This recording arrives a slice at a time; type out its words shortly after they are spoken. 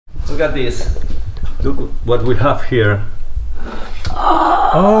at this. Look what we have here.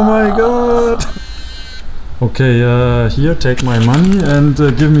 Oh my god! Okay, here, take my money and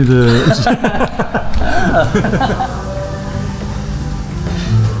give me the...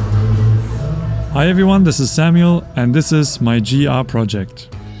 Hi everyone, this is Samuel and this is my GR project.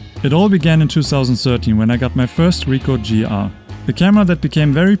 It all began in 2013 when I got my first Ricoh GR. A camera that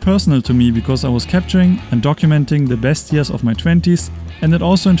became very personal to me because I was capturing and documenting the best years of my 20s, and it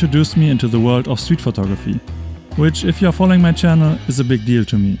also introduced me into the world of street photography, which, if you are following my channel, is a big deal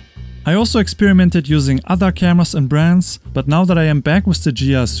to me. I also experimented using other cameras and brands, but now that I am back with the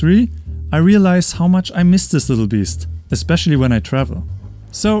GR3, I realize how much I miss this little beast, especially when I travel.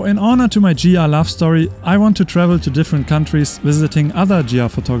 So in honor to my GR love story, I want to travel to different countries visiting other GR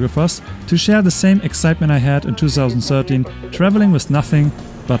photographers to share the same excitement I had in 2013 traveling with nothing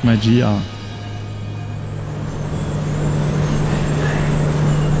but my GR.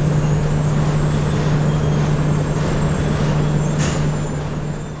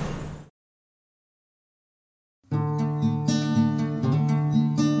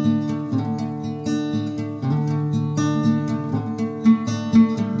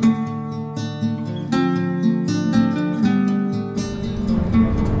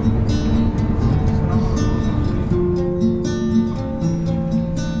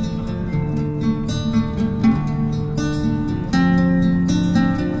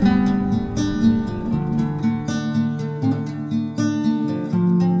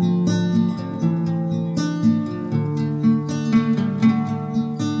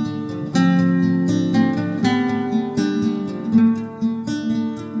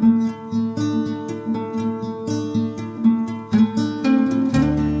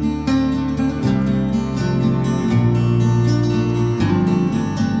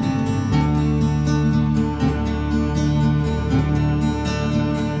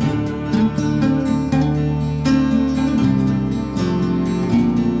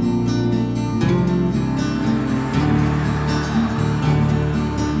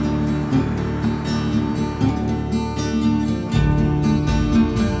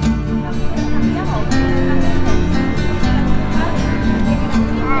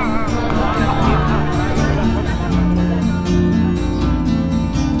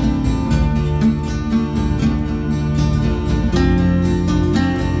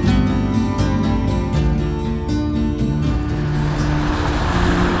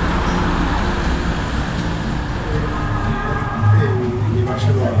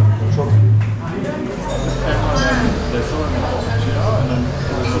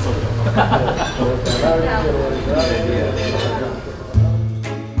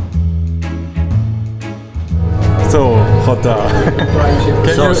 So, Jota,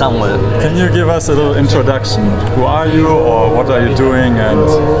 can you give us a little introduction? Who are you, or what are you doing,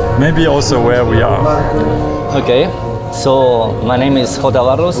 and maybe also where we are? Okay, so my name is Jota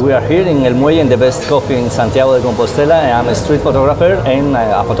Barros. We are here in El Muelle in the best coffee in Santiago De Compostela. I'm a street photographer and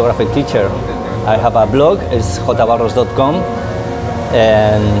a photography teacher. I have a blog, it's jotabarros.com,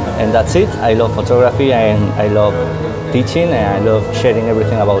 and that's it. I love photography and I love teaching and I love sharing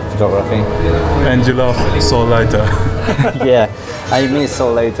everything about photography. And you love Soul Lighter. Yeah, I miss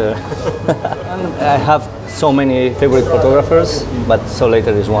Soul Lighter. I have so many favorite photographers, but Soul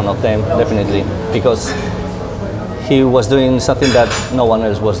Lighter is one of them, definitely, because he was doing something that no one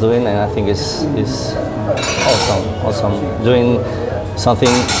else was doing, and I think it's awesome. Doing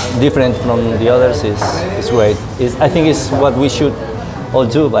something different from the others is great. I think it's what we should all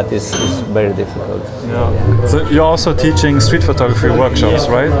do, but it's very difficult. Yeah. So you're also teaching street photography workshops,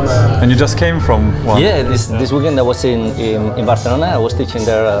 right? And you just came from one. Yeah, this weekend I was in Barcelona. I was teaching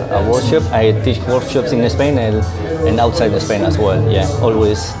there a workshop. I teach workshops in Spain and outside Spain as well. Yeah,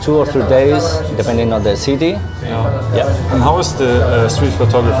 always 2 or 3 days, depending on the city. Yeah. And how is the street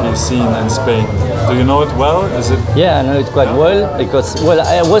photography scene in Spain? Do you know it well? Is it? Yeah, I know it quite well because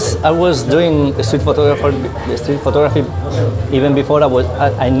I was doing street photography even before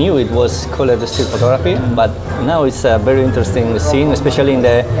I knew it was called street photography, but now it's a very interesting scene, especially in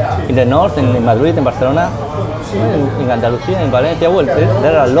the north, in Madrid, in Barcelona, in Andalusia, in Valencia. Well,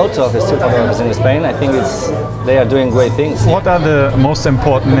 there are lots of street photographers in Spain. I think they are doing great things. What are the most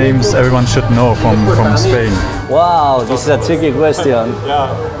important names everyone should know from Spain? Wow, this is a tricky question.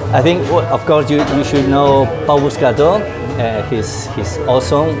 I think, of course, you should know Pau Buscato. He's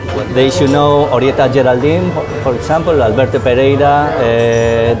awesome. They should know Orieta Geraldine, for example, Alberto Pereira,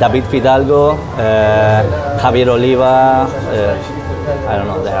 David Fidalgo, Javier Oliva. I don't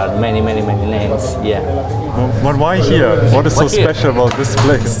know, there are many names, yeah. But why here? What is so special about this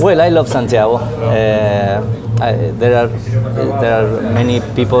place? Well, I love Santiago. there are many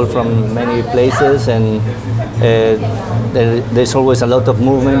people from many places, and there's always a lot of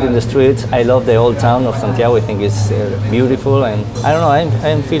movement in the streets. I love the old town of Santiago. I think it's beautiful, and I don't know,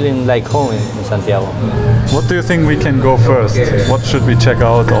 I'm feeling like home in Santiago. What do you think we can go first? What should we check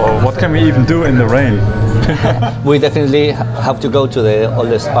out, or what can we even do in the rain? We definitely have to go to the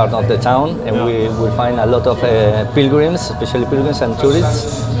oldest part of the town, and we will find a lot of pilgrims, especially pilgrims and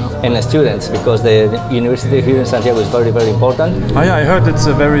tourists and students, because the university here in Santiago is very, very important. Oh yeah, I heard it's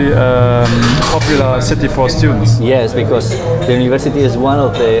a very popular city for students. Yes, because the university is one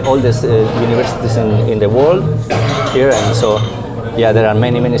of the oldest universities in the world here, and so yeah, there are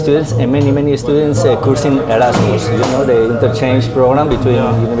many students, and many students coursing Erasmus, you know, the interchange program between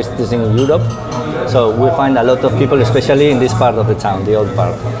universities in Europe. So we find a lot of people, especially in this part of the town, the old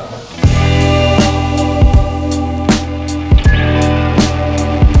part.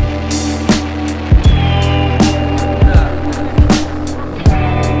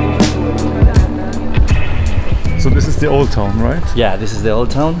 So this is the old town, right? Yeah, this is the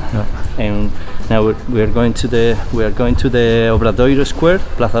old town, and now we are going to the Obradoiro Square,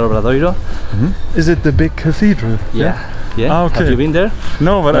 Plaza Obradoiro. Is it the big cathedral? Yeah. Ah, okay. Have you been there?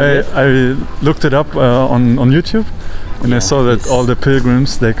 No, but I looked it up on YouTube, and I saw that all the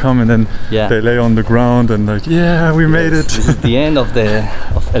pilgrims, they come and then they lay on the ground and like, yeah, we made it. This is the end of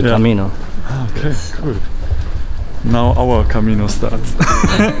El Camino. Ah, okay, cool. Now our Camino starts.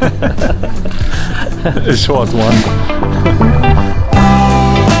 A short one.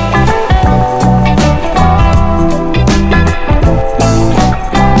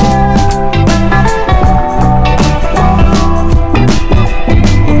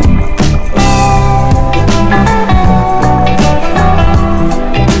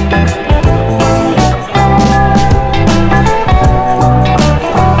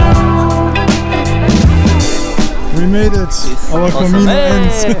 We made it! Our awesome. Camino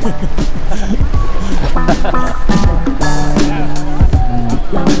ends!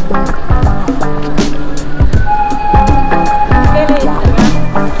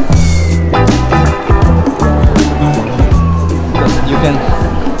 You can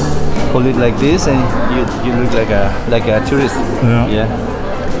hold it like this, and you look like a tourist. Yeah.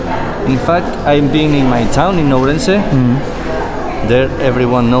 In fact, I'm being in my town in Ourense. There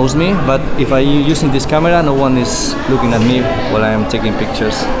everyone knows me, but if I'm using this camera, no one is looking at me while I am taking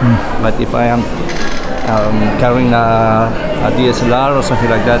pictures. But if I am carrying a DSLR or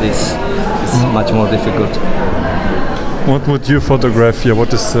something like that, it's much more difficult. What would you photograph here?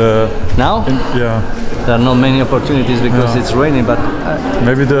 What is now? There are not many opportunities because it's raining, but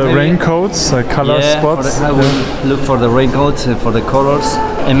maybe the raincoats, color spots. I will look for the raincoats and for the colors,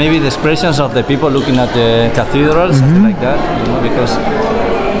 and maybe the expressions of the people looking at the cathedrals, something like that. You know, because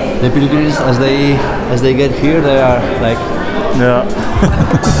the pilgrims, as they get here, they are like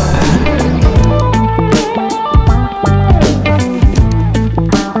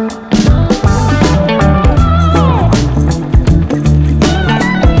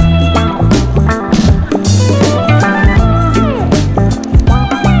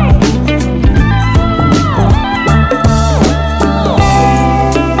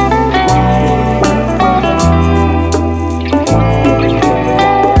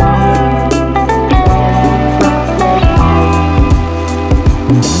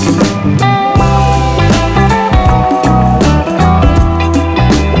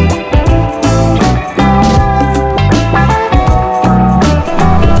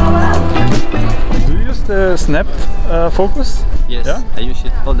snap focus? Yes, I use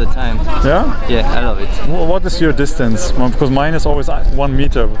it all the time. Yeah? Yeah, I love it. What is your distance? Because mine is always 1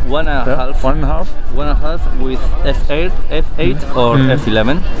 meter. 1.5. 1.5? 1.5 with F8 or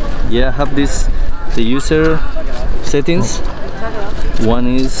F11. Yeah, I have the user settings. One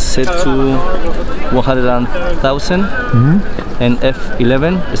is set to 100,000 and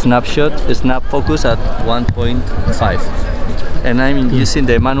F11 snap focus at 1.5. And I'm using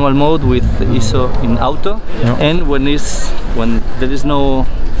the manual mode with ISO in auto, and when there is no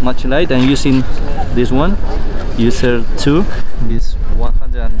much light, I'm using this one, user 2 is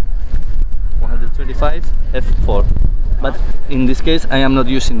 125 f4. But in this case I am not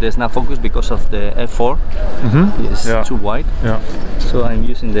using the snap focus because of the f4. It's too wide, so I'm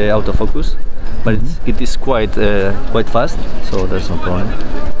using the autofocus, but it is quite fast, so there's no problem.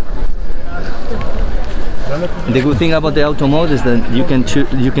 The good thing about the auto mode is that you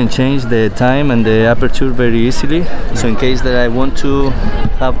can change the time and the aperture very easily. So in case that I want to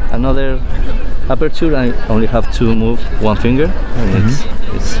have another aperture, I only have to move one finger, and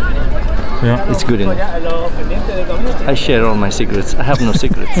it's good enough. I share all my secrets. I have no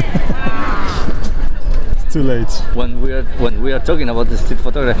secrets. too late. When we are talking about the street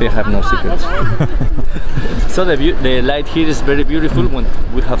photography, I have no secrets. So the light here is very beautiful when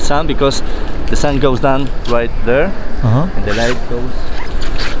we have sun, because the sun goes down right there, and the light goes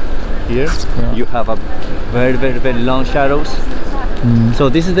here. Yeah. You have a very, very, very long shadows. So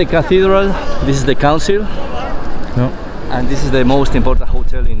this is the cathedral, this is the council, and this is the most important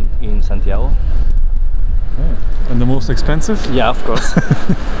hotel in Santiago. And the most expensive? Yeah, of course.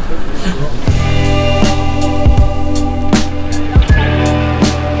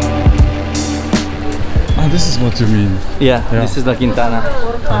 This is what you mean. Yeah, this is the Quintana.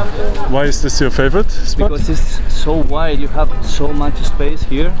 Why is this your favorite spot? Because it's so wide, you have so much space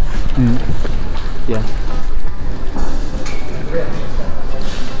here. Yeah.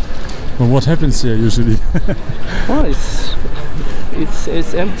 Well, what happens here usually? Well,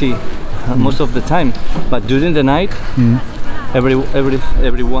 it's empty most of the time, but during the night,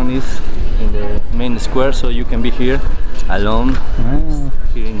 everyone is in the main square, so you can be here alone,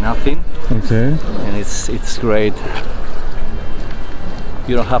 hearing nothing. Okay. And it's great.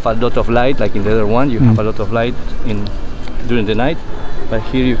 You don't have a lot of light like in the other one. You have a lot of light during the night, but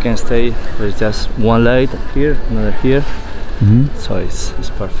here you can stay. There's just one light here, another here. So it's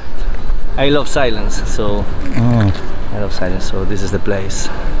perfect. I love silence, so I love silence. So this is the place.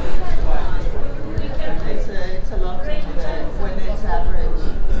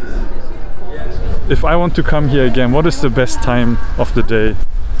 If I want to come here again, what is the best time of the day?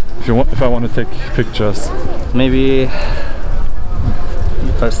 If I want to take pictures, maybe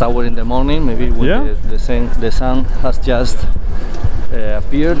first hour in the morning, maybe when the sun has just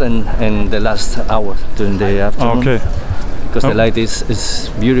appeared, and the last hour during the afternoon. Okay. Because the light is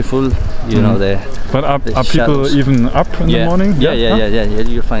beautiful, you know the. But are people shadows. even up in the morning? Yeah.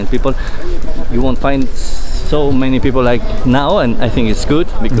 You'll find people. You won't find so many people like now, and I think it's good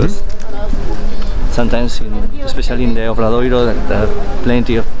because. Sometimes, especially in the Obradoiro, there are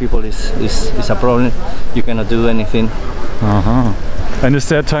plenty of people is a problem. You cannot do anything. And is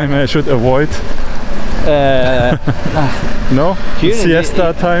there time I should avoid? No? Here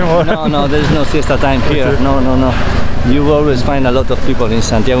siesta time? Or? No, there is no siesta time here. Okay. No. You always find a lot of people in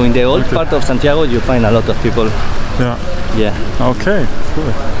Santiago. In the old part of Santiago, you find a lot of people. Yeah. Okay.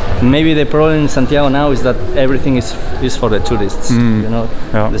 Cool. Maybe the problem in Santiago now is that everything is for the tourists. You know,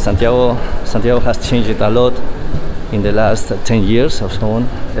 the Santiago has changed a lot in the last 10 years or so on.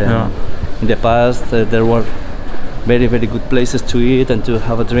 In the past, there were very, very good places to eat and to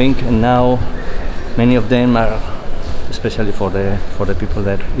have a drink, and now many of them are, especially for the people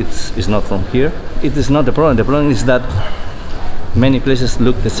that it's not from here. It is not the problem. The problem is that many places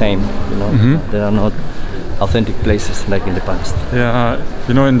look the same. You know, there are not authentic places like in the past. Yeah,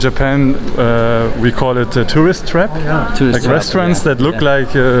 you know, in Japan we call it a tourist trap. Tourist trap, restaurants that look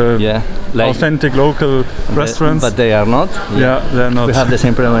like authentic local restaurants. But they are not. They're not. We have the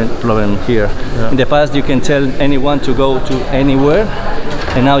same problem here. In the past you can tell anyone to go to anywhere,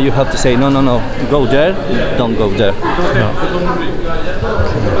 and now you have to say no, go there, don't go there.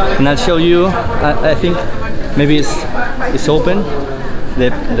 And I'll show you, I think maybe it's open,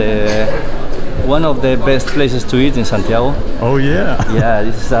 one of the best places to eat in Santiago. Oh yeah. Yeah,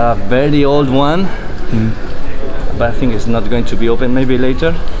 this is a very old one, but I think it's not going to be open. Maybe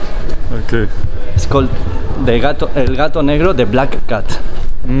later. Okay. It's called El Gato Negro, the Black Cat.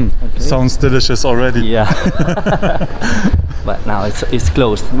 Okay. Sounds delicious already. Yeah. But now it's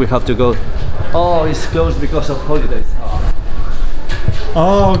closed. We have to go. Oh, it's closed because of holidays.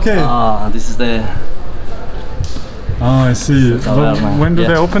 Oh, okay. This is the. Oh, I see. When do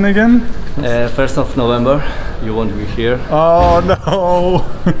they open again? 1st of November. You won't be here. Oh no!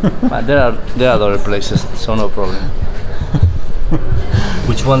 But there are other places, so no problem.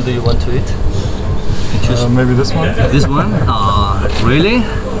 Which one do you want to eat? Maybe this one. This one? Really?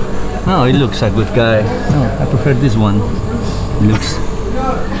 No, he looks a good guy. No, I prefer this one. He looks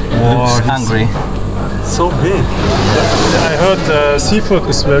hungry. So big. I heard seafood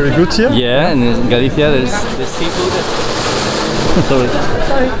is very good here. Yeah, and in Galicia there's the seafood. Sorry.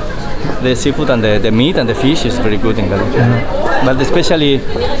 The seafood and the meat and the fish is very good in Galicia. But especially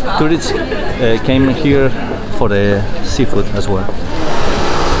tourists came here for the seafood as well.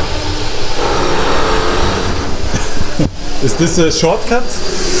 Is this a shortcut?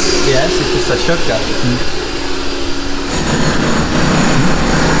 Yes, it is a shortcut.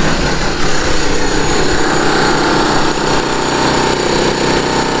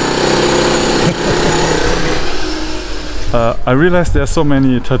 I realized there are so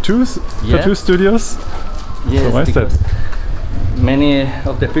many tattoo studios. Yes, so why is that? Many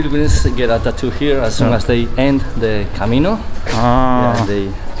of the pilgrims get a tattoo here as soon as they end the Camino. Ah. Yeah,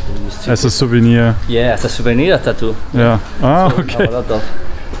 they As a souvenir. Yeah, as a souvenir tattoo. Yeah. Ah, So okay. a lot of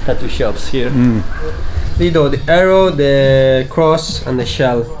tattoo shops here. You know, the arrow, the cross, and the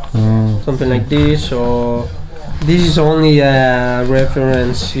shell. Something like this, or this is only a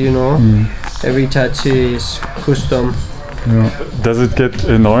reference, you know. Every tattoo is custom. Yeah. Does it get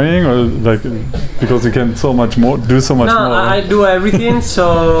annoying, or like because you can so much more, do so much No, more? I do everything.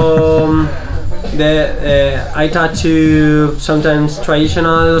 So I tattoo sometimes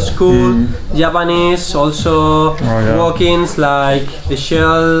traditional, school, Japanese, also yeah. walk-ins like the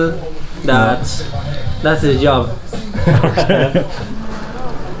shell. That's the job. Okay.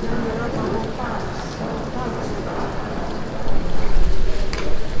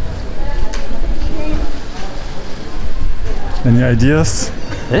 Any ideas?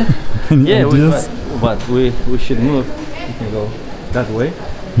 Eh? Any Yeah, ideas? we should move. We can go that way.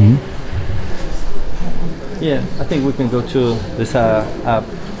 Yeah, I think we can go to there's a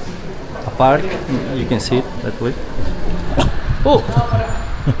park. You can see it that way. Oh.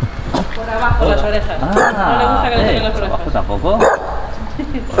 Por abajo las orejas. No le gusta que le toquen las orejas. ¿Abajo tampoco?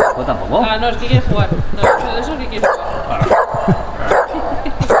 ¿Abajo tampoco? Ah, no, es que quiere jugar. No, eso es que quiere jugar.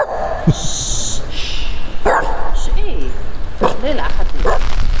 Sí. Relájate.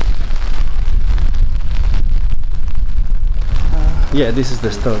 Yeah, this is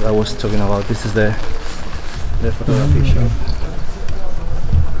the store I was talking about. This is the photography shop.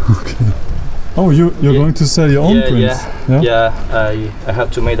 Okay. Oh, you're going to sell your own prints? Yeah. I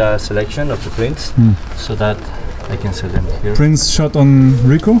have to make a selection of the prints so that I can sell them here. Prints shot on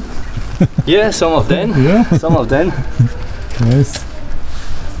Ricoh? Yeah, some of them. Yeah. Some of them. Nice.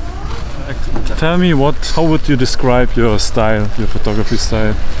 Tell me, how would you describe your style, your photography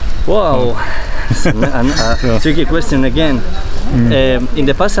style? Wow, it's a tricky question again. In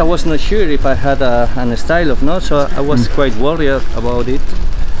the past I was not sure if I had a style or not, so I was quite worried about it.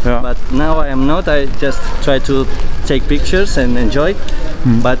 Yeah. But now I am not. I just try to take pictures and enjoy.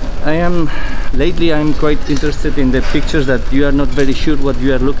 But lately I'm quite interested in the pictures that you are not very sure what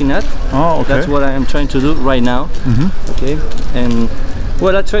you are looking at. Oh, okay. That's what I am trying to do right now. Okay, and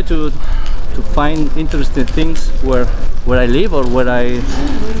well, I try to find interesting things where I live or where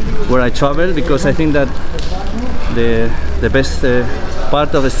I travel, because I think that the best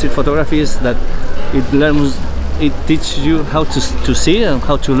part of street photography is that it teaches you how to see and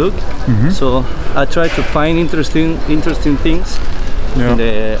how to look. So I try to find interesting things in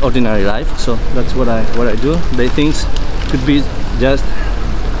the ordinary life. So that's what I do. The things could be just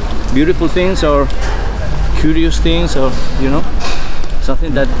beautiful things or curious things, or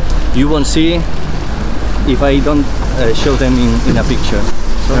something that you won't see if I don't show them in a picture.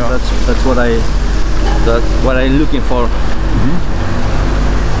 So that's what I'm looking for.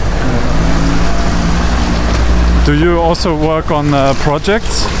 Do you also work on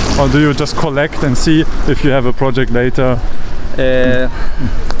projects, or do you just collect and see if you have a project later?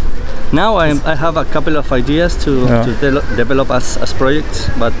 Now I have a couple of ideas to develop as projects,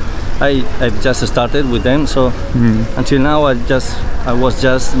 but I've just started with them. So until now I was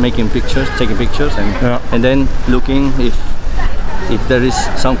just making pictures, taking pictures, and then looking if there is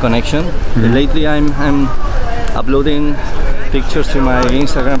some connection. Lately I'm uploading pictures to my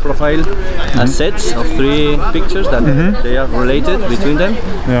Instagram profile as sets of 3 pictures that they are related between them.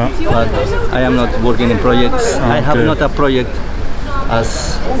 But I am not working in projects. I have not a project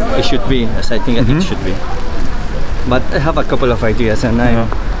as it should be, as I think it should be. But I have a couple of ideas, and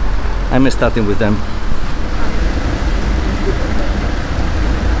I'm starting with them.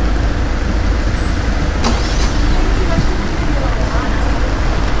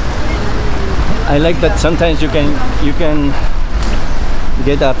 I like that sometimes you can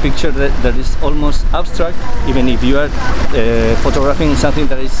get a picture that is almost abstract, even if you are photographing something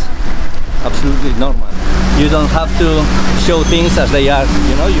that is absolutely normal. You don't have to show things as they are.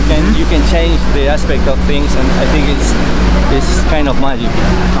 You can change the aspect of things, and I think it's kind of magic.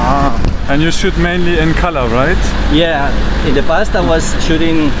 And you shoot mainly in color, right? Yeah. In the past I was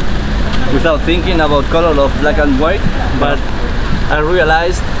shooting without thinking about color of black and white, but I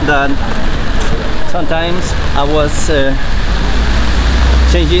realized that sometimes I was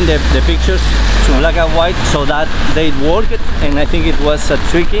changing the pictures to black and white so that they worked, and I think it was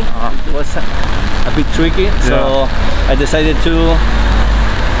tricky. It was a bit tricky, so I decided to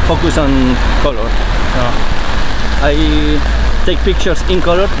focus on color. I take pictures in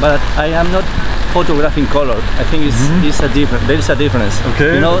color, but I am not photographing color. I think there is a difference.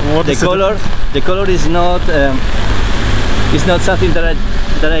 Okay. The color is not. It's not something that I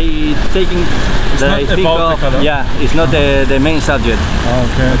think of. Yeah, it's not the main subject.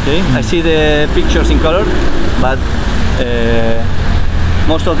 Okay. I see the pictures in color, but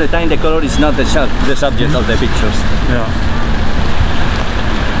most of the time the color is not the subject of the pictures. Yeah.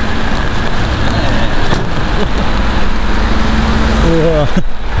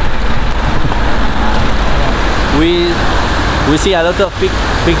 We see a lot of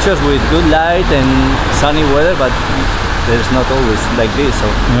pictures with good light and sunny weather, but there's not always like this. So.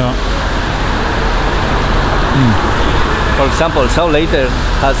 Yeah. For example, South Later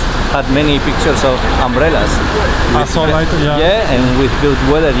has had many pictures of umbrellas. South Later, yeah. Yeah, and with good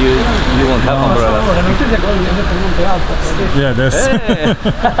weather you won't have umbrellas. Yeah, there's.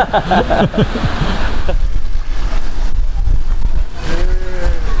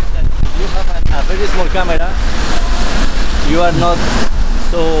 You have a very small camera. You are not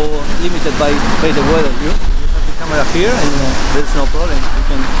so limited by the weather. You have the camera here, and there's no problem. You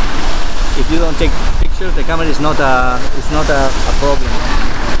can, if you don't take pictures, the camera is not a problem.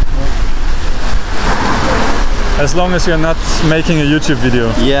 As long as you're not making a YouTube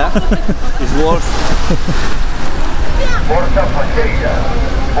video. Yeah, it's worth. Look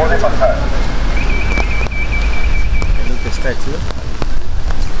at the statue.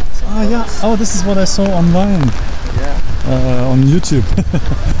 Ah, yeah. Oh, this is what I saw online. Yeah. On YouTube.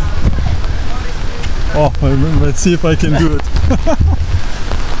 Oh, let's see if I can do it.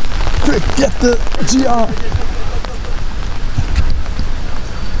 Quick, get the GR!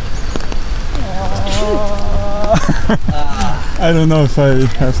 I don't know if I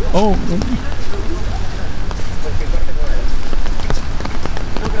have. Oh!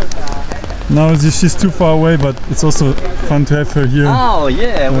 No, she's too far away, but it's also fun to have her here. Oh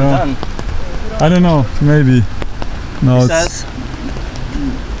yeah, well done. I don't know, maybe. No, it's.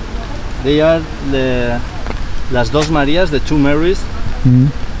 They are Las Dos Marías, the two Marys. Mm-hmm.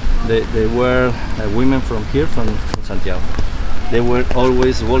 They were women from here, from Santiago. They were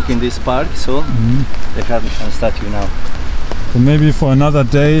always walking this park, so they have a statue now. So maybe for another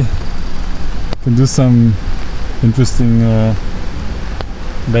day, we can do some interesting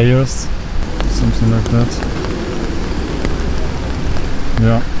layers, something like that.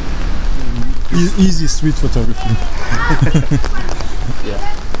 Yeah. Easy street photography. Yeah.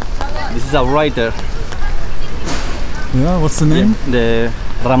 This is a writer. Yeah, what's the name? Yeah, the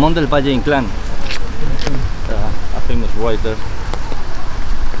Ramón del Valle Inclán, a famous writer.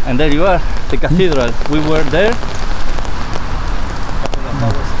 And there you are, the cathedral. We were there.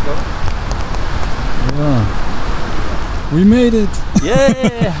 Yeah. We made it!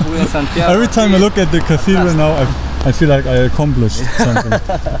 Yeah, we're in Santiago. Every time I look at the cathedral now, I feel like I accomplished something.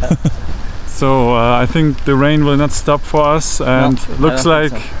 So I think the rain will not stop for us, and looks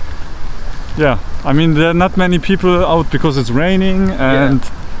like, yeah, I mean there are not many people out because it's raining, and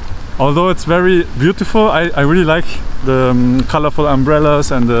although it's very beautiful, I really like the colorful umbrellas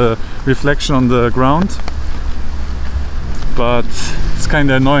and the reflection on the ground, but it's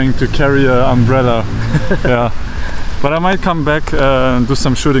kind of annoying to carry an umbrella. Yeah, but I might come back and do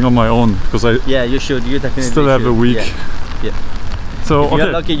some shooting on my own, because I you should. You definitely still have a week. Yeah. So if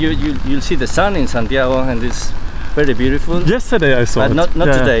you're lucky, you'll see the sun in Santiago, and it's very beautiful. Yesterday I saw but it.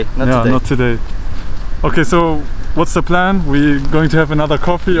 Not today. Not today. Okay, so what's the plan? We're going to have another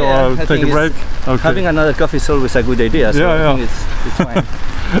coffee or take a break? Okay. Having another coffee is always a good idea. So I think it's fine.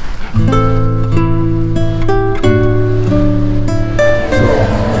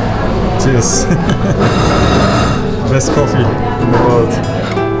 Cheers. Best coffee in the world.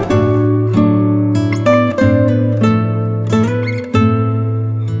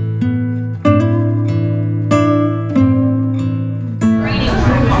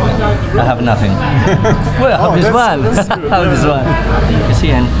 I have nothing. Well, I have this one. I have this one. You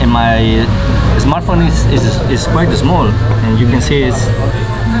see, and my smartphone is quite small, and you can see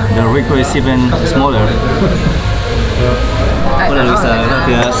the Ricoh is even smaller. Hola Luisa,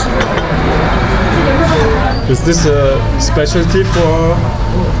 gracias. Is this a specialty for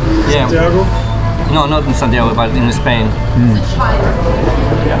Santiago? No, not in Santiago, but in Spain.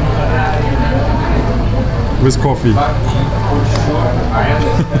 With coffee.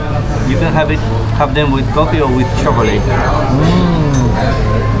 You can have them with coffee or with chocolate.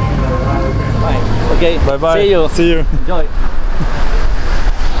 Okay, bye bye. See you. See you. Enjoy.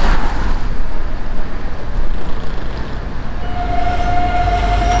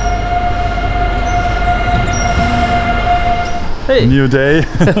 Hey. New day,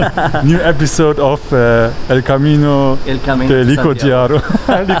 new episode of El Camino de Ricoh GR.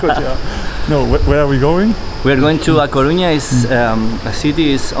 No, where are we going? We are going to A Coruña. Is a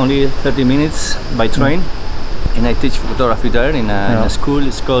city is only 30 minutes by train, and I teach photography there in a school.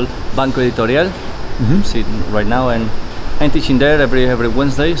 It's called Banco Editorial. See right now, and I'm teaching there every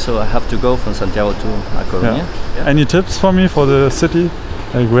Wednesday, so I have to go from Santiago to A Coruña. Any tips for me for the city?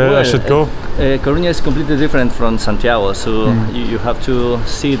 Like where I should go? Coruña is completely different from Santiago, so you have to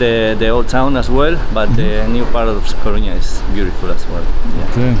see the old town as well, but the new part of Coruña is beautiful as well.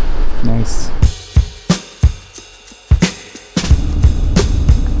 Yeah. Okay, nice.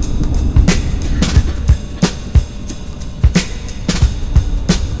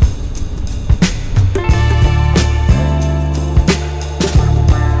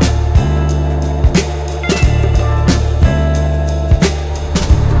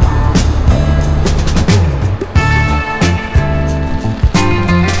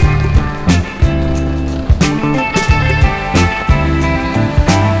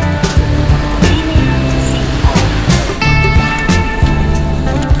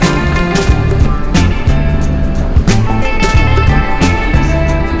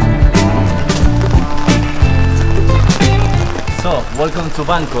 Welcome to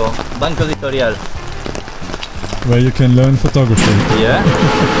Banco Editorial. Where you can learn photography. Yeah.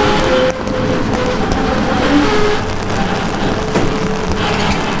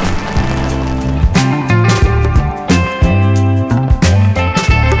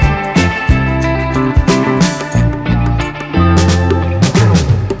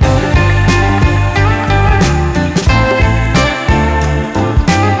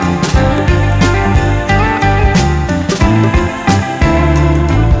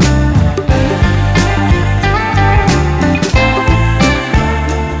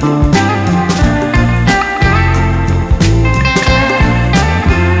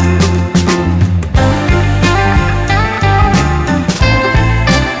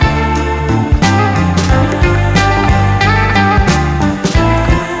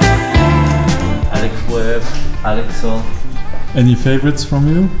 Alexo. Any favorites from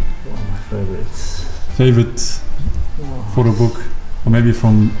you? My favorites. Favorite photo book, or maybe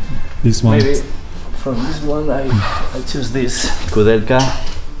from this one? Maybe from this one I choose this. Kudelka.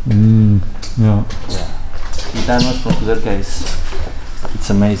 Yeah. Gitanos from Kudelka it's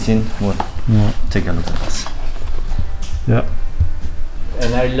amazing. Well, yeah. Take a look at this. Yeah.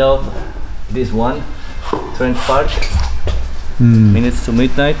 And I love this one, Trent Park. Minutes to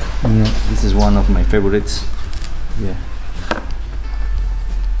Midnight. Yeah. This is one of my favorites. Yeah.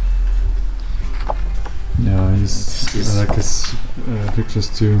 Yeah, I like his pictures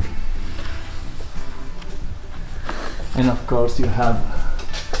too. And of course you have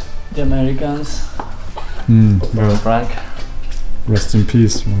the Americans. Well, Frank. rest in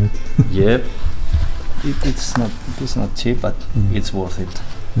peace, right? Yep. It's not cheap, but it's worth it.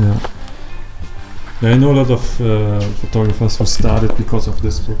 Yeah. Yeah, I know a lot of photographers who started because of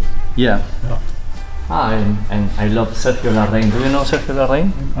this book. Yeah. Yeah. And I love Sergio Larraín. Do you know Sergio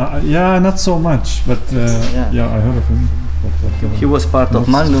Larraín? Yeah, not so much, but yeah, I heard of him. But, he was part of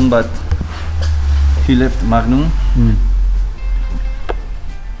Magnum, but he left Magnum.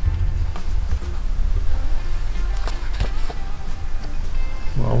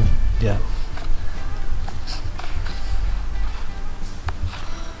 Wow. Yeah.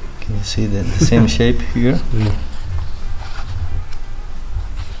 Can you see the same shape here? Yeah.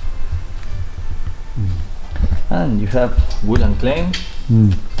 And you have Will and Klein.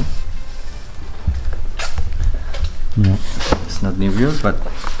 Yeah. It's not new views, but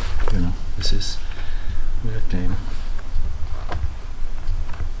you know, this is Will and Klein.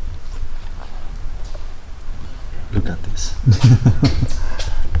 Look at this.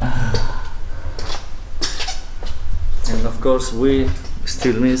 And of course we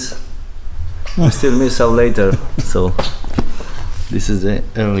still miss Sau Later. So this is the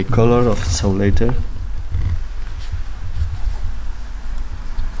early color of Sau Later.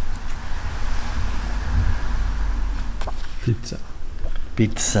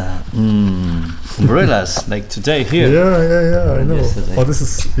 Pizza. Umbrellas like today here. Yeah, I know. Yesterday. Oh, this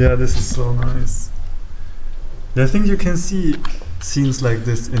is so nice. Yeah, I think you can see scenes like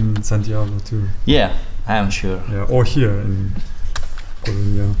this in Santiago too. Yeah, I am sure. Yeah, or here in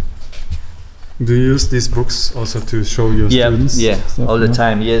Colombia. Do you use these books also to show your students? Yeah, stuff? all the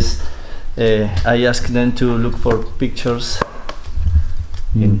time. Yes, I ask them to look for pictures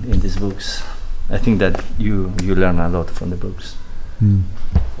in these books. I think that you learn a lot from the books.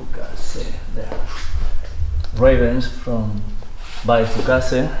 Fukase, there. Ravens from by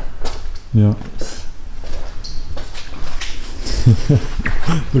Fukase. Yeah.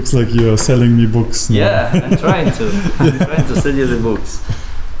 Looks like you are selling me books now. Yeah, I'm trying to. I'm trying to sell you the books.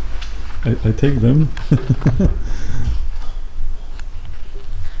 I take them.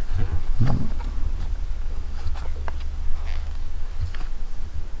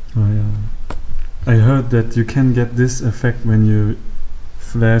 Oh yeah. I heard that you can get this effect when you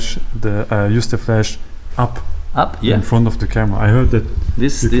flash use the flash up Up, yeah. in front of the camera. I heard that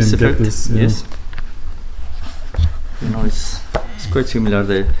This you this can get effect, this, yeah. yes. You know, it's quite similar.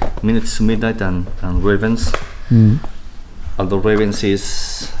 The Minutes to Midnight and Ravens. Mm. Although Ravens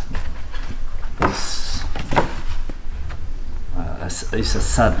is a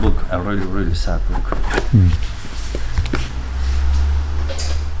sad book, a really sad book. Mm.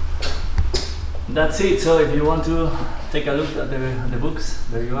 That's it. So if you want to take a look at the books,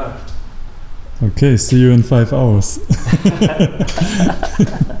 there you are. Okay, see you in 5 hours.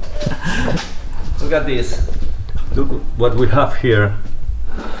 Look at this. Look what we have here.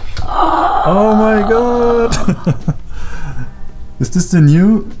 Oh my god! Is this the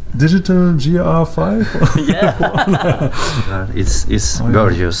new digital GR5? Yeah. It's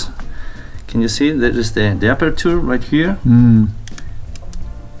gorgeous. Can you see? There is the aperture right here. Mm.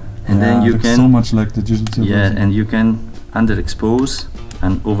 And then you looks can so much like the digital version. and you can underexpose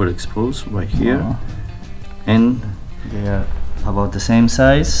and overexpose right here. Wow. And they are about the same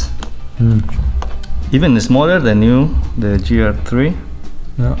size. Mm. Even smaller than the GR3.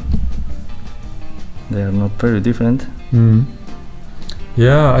 Yeah. They are not very different. Mm.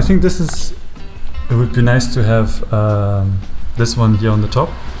 Yeah, I think it would be nice to have this one here on the top,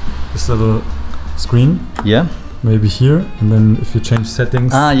 this little screen, Yeah. maybe here, and then if you change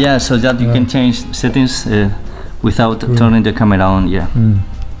settings. Ah, yeah. So that you can change settings without turning the camera on. Yeah. Mm.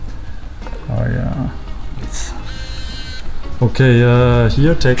 Oh yeah. It's Okay,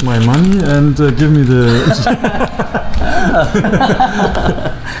 here, take my money and give me the.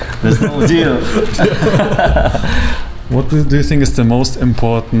 there's no deal. What do you think is the most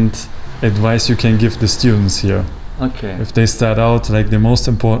important advice you can give the students here? Okay. If they start out, like the most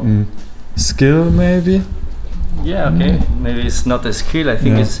important skill, maybe? Yeah. Okay. Maybe it's not a skill. I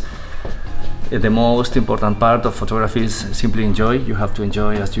think Yeah. it's the most important part of photography is simply enjoy. You have to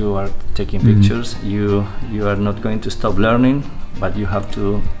enjoy as you are taking pictures. You are not going to stop learning, but you have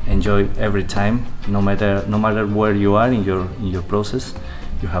to enjoy every time, no matter where you are in your process.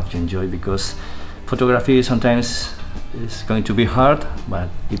 You have to enjoy, because photography sometimes is going to be hard, but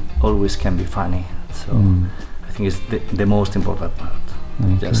it always can be funny. So I think it's the most important part.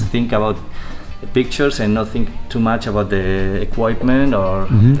 Okay. Just think about the pictures and not think too much about the equipment or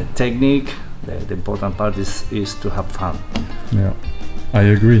the technique. The important part is to have fun. Yeah, I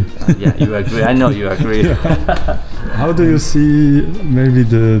agree. Yeah, you agree. I know you agree. How do you see maybe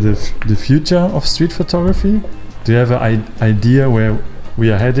the future of street photography? Do you have an idea where we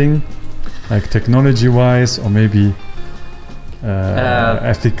are heading, like technology-wise, or maybe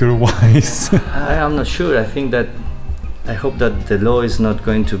ethical-wise? I am not sure. I hope that the law is not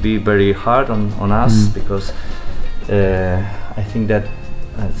going to be very hard on us, because I think that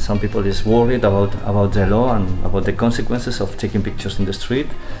some people is worried about the law and about the consequences of taking pictures in the street.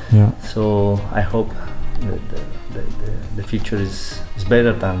 Yeah. So I hope the future is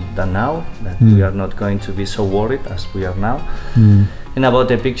better than now, that we are not going to be so worried as we are now. And about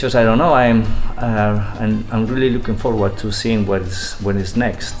the pictures, I don't know. I'm really looking forward to seeing what is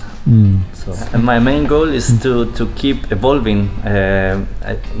next. So, and my main goal is to keep evolving.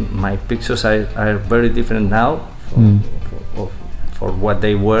 My pictures are very different now for what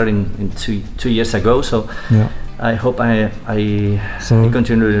they were in 2 years ago. So Yeah. I hope I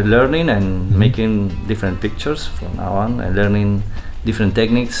continue learning and making different pictures from now on, and learning different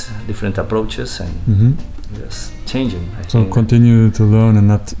techniques, different approaches, and just changing. I So think continue to learn and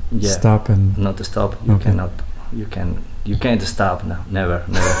not stop and. not to stop. You Okay. cannot. You can't stop. No, never.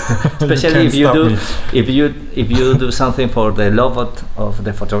 Especially if can't if you do something for the love of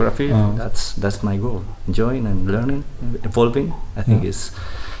the photography. Oh. That's my goal. Enjoying and learning, evolving. I think is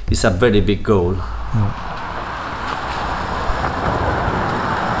a very big goal.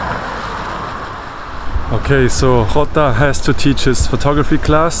 Okay, so Jota has to teach his photography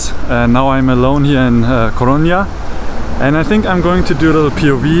class, and now I'm alone here in Coruña. And I think I'm going to do a little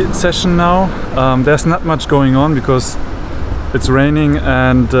POV session now. There's not much going on because it's raining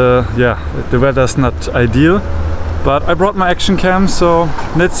and the weather's not ideal. But I brought my action cam, so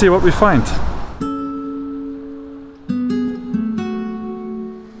let's see what we find.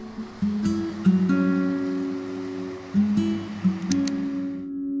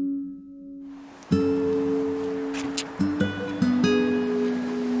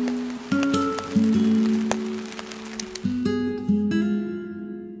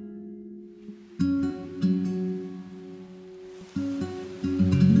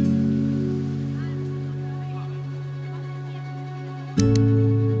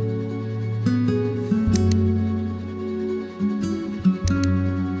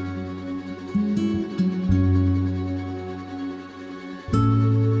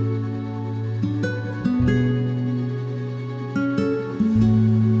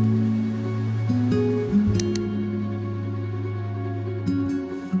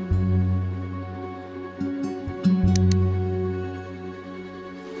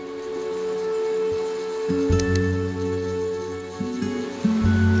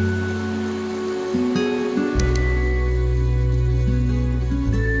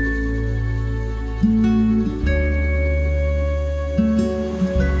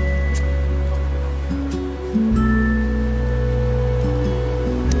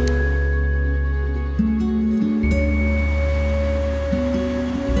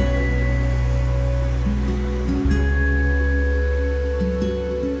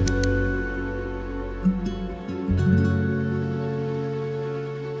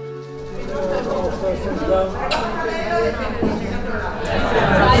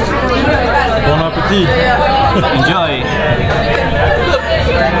 appetit. Enjoy.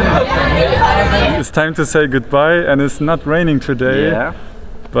 It's time to say goodbye, and it's not raining today, Yeah.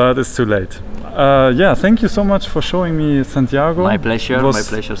 but it's too late. Yeah, thank you so much for showing me Santiago. My pleasure. It was My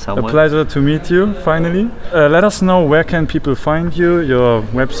pleasure, Samuel. a pleasure to meet you finally. Let us know where can people find you, your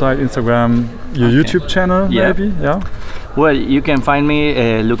website, Instagram, your YouTube channel, Yeah. maybe. Yeah. Well, you can find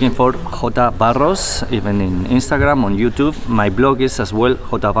me looking for Jota Barros, even in Instagram, on YouTube. My blog is as well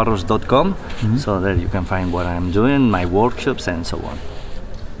jotabarros.com, so there you can find what I'm doing, my workshops and so on.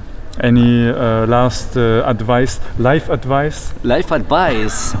 Any last advice, life advice? Life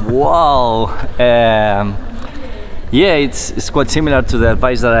advice, wow. Yeah, it's quite similar to the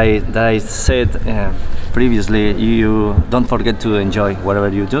advice that I said previously. You don't forget to enjoy whatever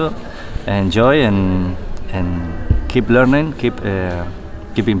you do. Enjoy and keep learning,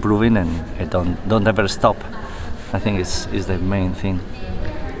 keep improving, and don't ever stop. I think is the main thing.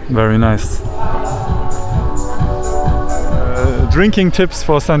 Very nice. Drinking tips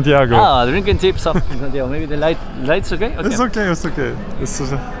for Santiago. Drinking tips of Santiago. Maybe the light's okay? It's okay, it's okay.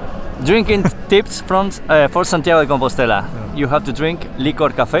 Drinking tips for Santiago de Compostela. You have to drink liquor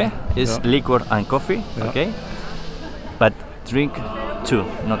cafe. It's liquor and coffee, okay? But drink 2,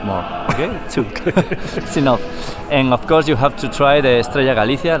 not more, okay? 2. It's enough. And of course you have to try the Estrella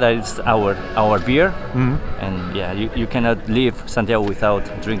Galicia, that is our beer. And yeah, you cannot leave Santiago without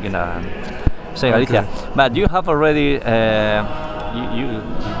drinking Estrella Galicia. But you have already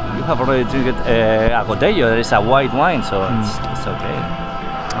you have already drinking Agotello. There is a white wine, so it's okay.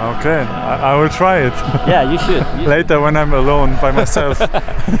 Okay, I will try it. Yeah, you should. Later when I'm alone by myself.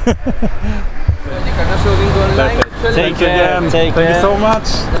 Take care. Thank you so much.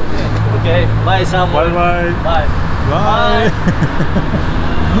 Okay, bye Samuel. Bye bye. Bye.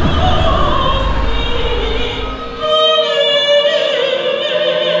 Bye.